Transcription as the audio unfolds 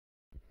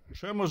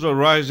Tremors are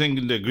rising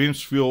in the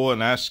Grimsfjall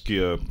and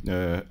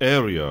Askja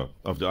area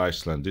of the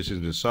Iceland. This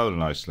is in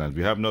southern Iceland.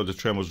 We have now the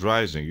tremors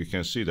rising. You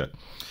can see that.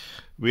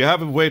 We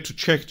have a way to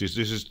check this.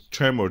 This is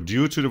tremor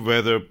due to the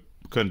weather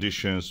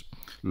conditions,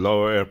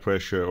 lower air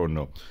pressure or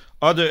no.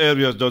 Other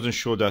areas doesn't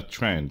show that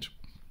trend.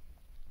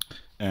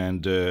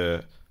 And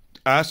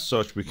as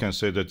such, we can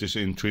say that this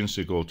is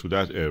intrinsical to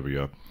that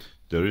area.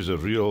 There is a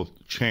real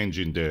change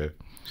in the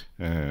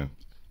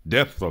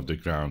depth of the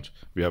ground.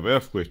 We have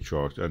earthquake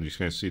chart, and you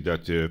can see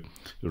that the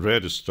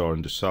red star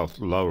in the south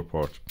lower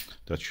part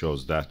that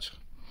shows that.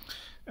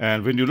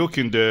 And when you look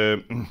in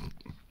the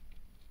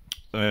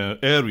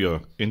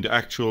area in the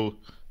actual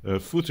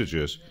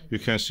footages, you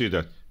can see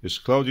that it's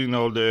cloudy in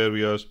all the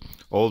areas,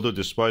 although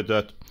despite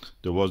that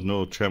there was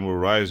no tremor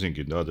rising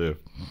in the other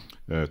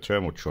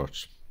tremor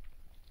charts.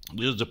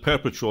 This is the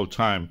perpetual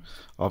time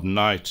of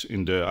night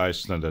in the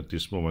Iceland at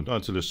this moment.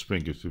 Until the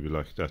spring it will be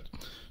like that.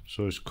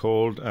 So it's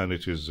cold, and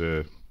it is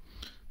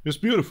it's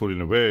beautiful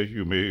in a way.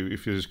 You may,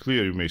 if it is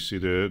clear, you may see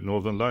the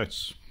northern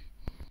lights.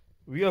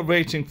 We are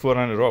waiting for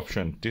an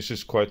eruption. This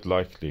is quite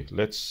likely.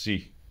 Let's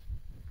see.